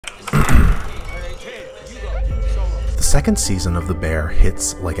second season of The Bear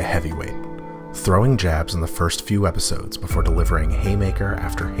hits like a heavyweight, throwing jabs in the first few episodes before delivering haymaker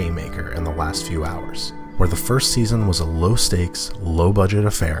after haymaker in the last few hours. Where the first season was a low-stakes, low-budget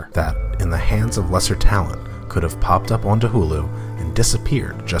affair that, in the hands of lesser talent, could have popped up onto Hulu and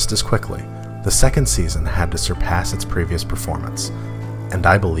disappeared just as quickly, the second season had to surpass its previous performance, and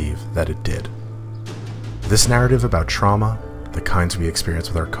I believe that it did. This narrative about trauma, the kinds we experience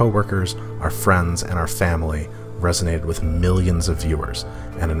with our coworkers, our friends, and our family, resonated with millions of viewers,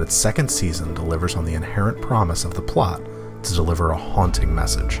 and in its second season delivers on the inherent promise of the plot to deliver a haunting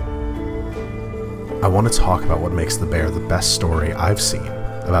message. I want to talk about what makes The Bear the best story I've seen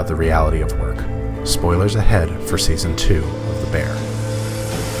about the reality of work. Spoilers ahead for Season 2 of The Bear.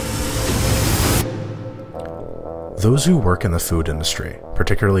 Those who work in the food industry,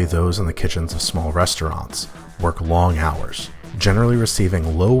 particularly those in the kitchens of small restaurants, work long hours, generally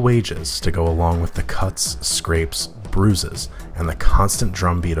receiving low wages to go along with the cuts, scrapes, bruises, and the constant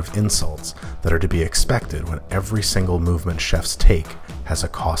drumbeat of insults that are to be expected when every single movement chefs take has a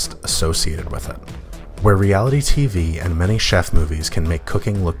cost associated with it. Where reality TV and many chef movies can make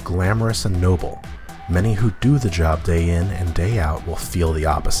cooking look glamorous and noble, many who do the job day in and day out will feel the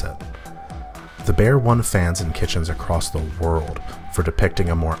opposite. The Bear won fans in kitchens across the world for depicting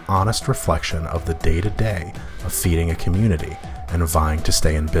a more honest reflection of the day-to-day of feeding a community and vying to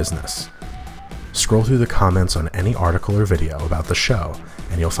stay in business. Scroll through the comments on any article or video about the show,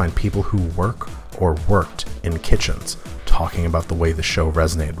 and you'll find people who work or worked in kitchens talking about the way the show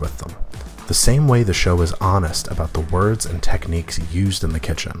resonated with them. The same way the show is honest about the words and techniques used in the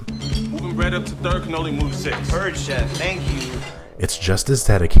kitchen. Moving bread up to third can only move 6. Heard, chef. Thank you. It's just as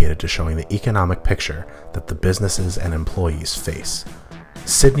dedicated to showing the economic picture that the businesses and employees face.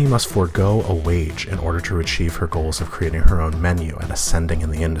 Sydney must forego a wage in order to achieve her goals of creating her own menu and ascending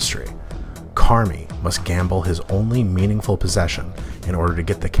in the industry. Carmi must gamble his only meaningful possession in order to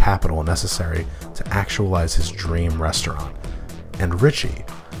get the capital necessary to actualize his dream restaurant. And Richie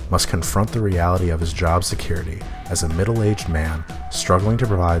must confront the reality of his job security as a middle-aged man struggling to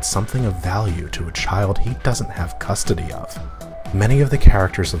provide something of value to a child he doesn't have custody of. Many of the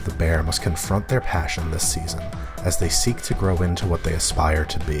characters of The Bear must confront their passion this season as they seek to grow into what they aspire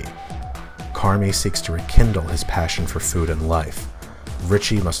to be. Carmi seeks to rekindle his passion for food and life.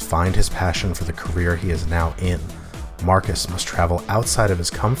 Richie must find his passion for the career he is now in. Marcus must travel outside of his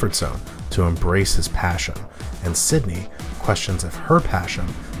comfort zone to embrace his passion. And Sydney questions if her passion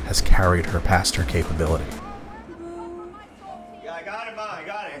has carried her past her capability. Yeah, I got it, Ma.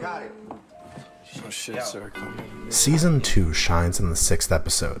 I got it. Oh shit, sir. Season 2 shines in the 6th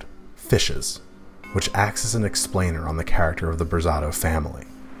episode, Fishes, which acts as an explainer on the character of the Bruzzato family.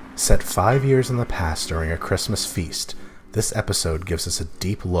 Set 5 years in the past during a Christmas feast, this episode gives us a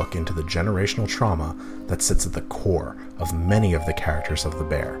deep look into the generational trauma that sits at the core of many of the characters of The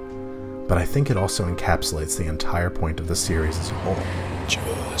Bear. But I think it also encapsulates the entire point of the series as a whole.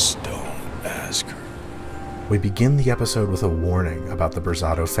 Just don't ask her. We begin the episode with a warning about the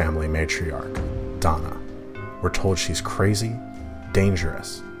Bruzzato family matriarch, Donna. We're told she's crazy,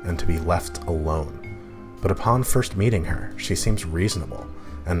 dangerous, and to be left alone. But upon first meeting her, she seems reasonable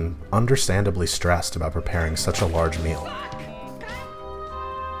and understandably stressed about preparing such a large meal.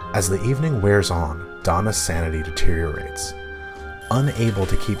 As the evening wears on, Donna's sanity deteriorates. Unable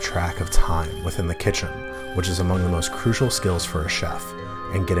to keep track of time within the kitchen, which is among the most crucial skills for a chef,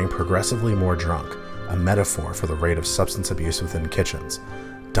 and getting progressively more drunk, a metaphor for the rate of substance abuse within kitchens,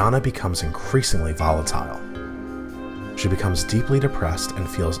 Donna becomes increasingly volatile. She becomes deeply depressed and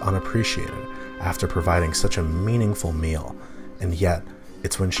feels unappreciated after providing such a meaningful meal, and yet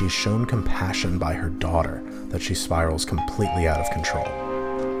it's when she's shown compassion by her daughter that she spirals completely out of control.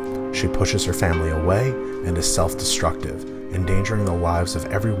 She pushes her family away and is self-destructive, endangering the lives of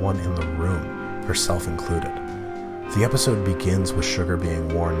everyone in the room, herself included. The episode begins with Sugar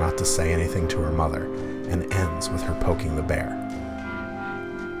being warned not to say anything to her mother, and ends with her poking the bear.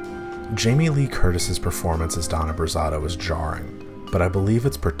 Jamie Lee Curtis's performance as Donna Bruzzato is jarring, but I believe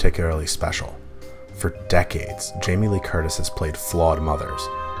it's particularly special. For decades, Jamie Lee Curtis has played flawed mothers,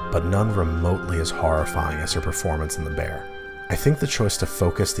 but none remotely as horrifying as her performance in The Bear. I think the choice to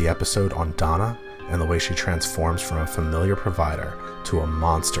focus the episode on Donna and the way she transforms from a familiar provider to a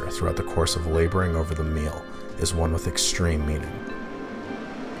monster throughout the course of laboring over the meal is one with extreme meaning.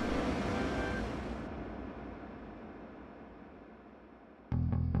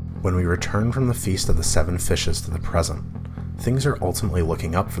 When we return from the Feast of the Seven Fishes to the present, things are ultimately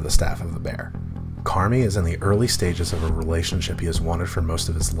looking up for the staff of The Bear. Carmi is in the early stages of a relationship he has wanted for most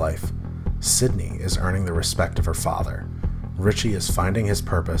of his life. Sydney is earning the respect of her father. Richie is finding his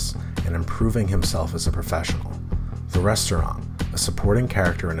purpose and improving himself as a professional. The restaurant, a supporting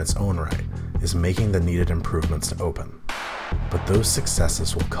character in its own right, is making the needed improvements to open, but those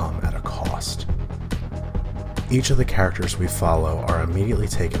successes will come at a cost. Each of the characters we follow are immediately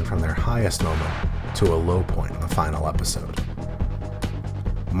taken from their highest moment to a low point in the final episode.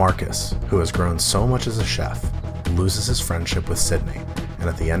 Marcus, who has grown so much as a chef, loses his friendship with Sydney, and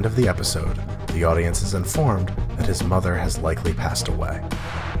at the end of the episode, the audience is informed that his mother has likely passed away.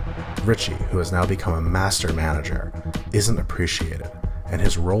 Richie, who has now become a master manager, isn't appreciated, and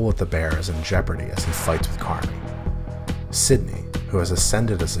his role at the Bear is in jeopardy as he fights with Carmi. Sydney, who has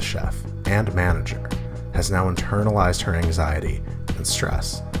ascended as a chef and manager, has now internalized her anxiety and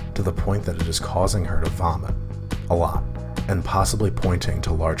stress to the point that it is causing her to vomit a lot, and possibly pointing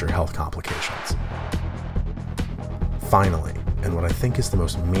to larger health complications. Finally, and what I think is the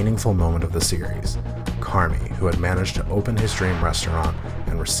most meaningful moment of the series, Carmi, who had managed to open his dream restaurant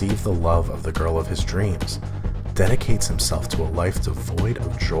and receive the love of the girl of his dreams, dedicates himself to a life devoid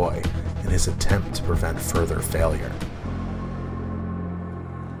of joy in his attempt to prevent further failure.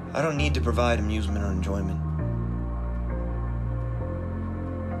 I don't need to provide amusement or enjoyment.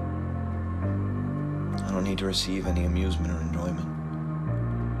 I don't need to receive any amusement or enjoyment.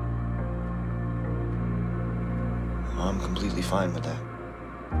 I'm completely fine with that.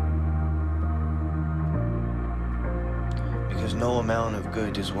 Because no amount of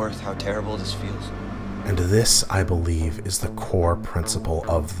good is worth how terrible this feels. And this, I believe, is the core principle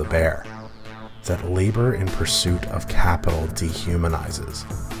of The Bear, that labor in pursuit of capital dehumanizes,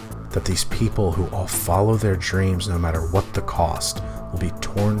 that these people who all follow their dreams no matter what the cost will be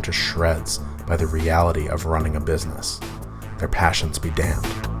torn to shreds by the reality of running a business. Their passions be damned.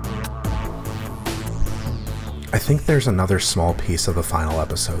 I think there's another small piece of the final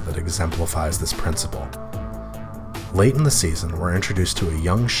episode that exemplifies this principle. Late in the season, we're introduced to a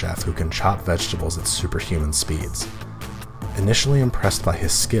young chef who can chop vegetables at superhuman speeds. Initially impressed by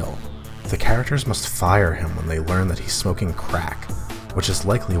his skill, the characters must fire him when they learn that he's smoking crack, which is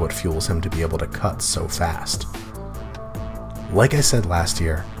likely what fuels him to be able to cut so fast. Like I said last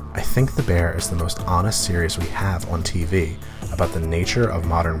year, I think The Bear is the most honest series we have on TV about the nature of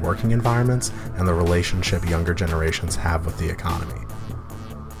modern working environments and the relationship younger generations have with the economy.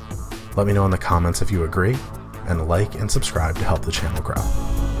 Let me know in the comments if you agree, and like and subscribe to help the channel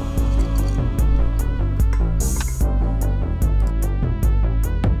grow.